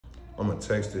I'm gonna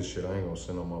text this shit. I ain't gonna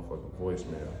send no motherfucking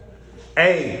voicemail.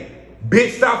 Hey,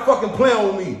 bitch, stop fucking playing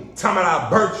with me. Talking about I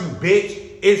burnt you,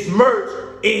 bitch. It's merch.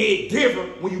 It hit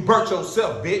different when you burnt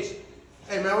yourself, bitch.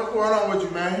 Hey, man, what's going on with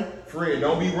you, man? Fred,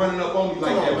 don't be running up on me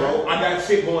like that, bro. I got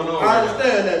shit going on. I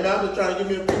understand that, man. I'm just trying to give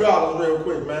me a few dollars real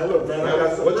quick, man. Look, man, I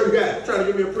got some. What you got? I'm trying to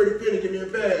give me a pretty penny, give me a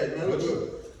bag, man. Look,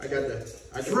 I got that.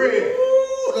 Fred.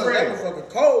 Look, that motherfucking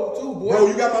cold, too, boy. Bro,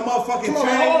 you got my motherfucking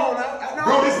chain? Hold on now.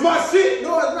 Bro, this is my shit.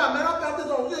 No, it's not, man. I got this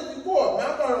on 64, man.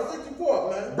 I got it on 64,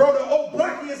 man. Bro, the old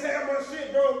blackiest had my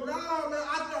shit, bro. No, man,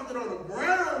 I dumped it on the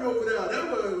ground over there.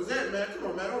 That's where it was at, man. Come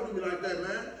on, man. Don't do me like that,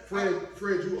 man.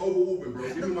 Fred, you over-whooping, bro.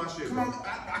 Give me my shit, Come bro. on,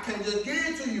 I can't just give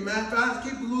it to you, man. If I just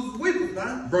keep losing weeping,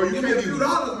 man. Bro, you give can't me a few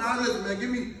dollars, man. Listen, man,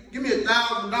 give me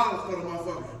 $1,000 for the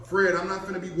motherfucker. Fred, I'm not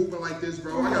finna be whooping like this,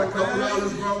 bro. I got a couple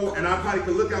dollars, bro, and I probably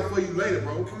could look out for you later,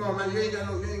 bro. Come on, man. You ain't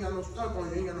got no stuff on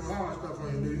you. You ain't got no hard stuff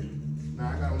on you, do you?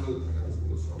 Nah, I got a little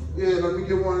something. Yeah, let me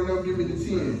get one of them. Give me the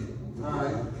 10. All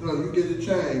right. Look, you get the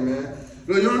chain, man.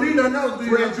 Look, you don't need nothing else, do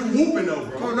you? Fred, you whooping though,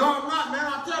 bro. Oh, no, I'm not, man.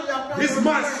 I'll tell you. This is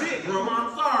my shit, bro.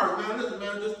 I'm sorry, man. Listen,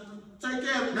 man. Just take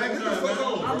care of me. Man, get the fuck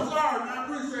on, bro. I'm sorry, man. I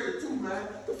appreciate it too, man.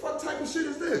 What the fuck type of shit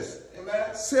is this? Hey,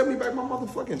 man. Sell me back my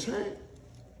motherfucking chain.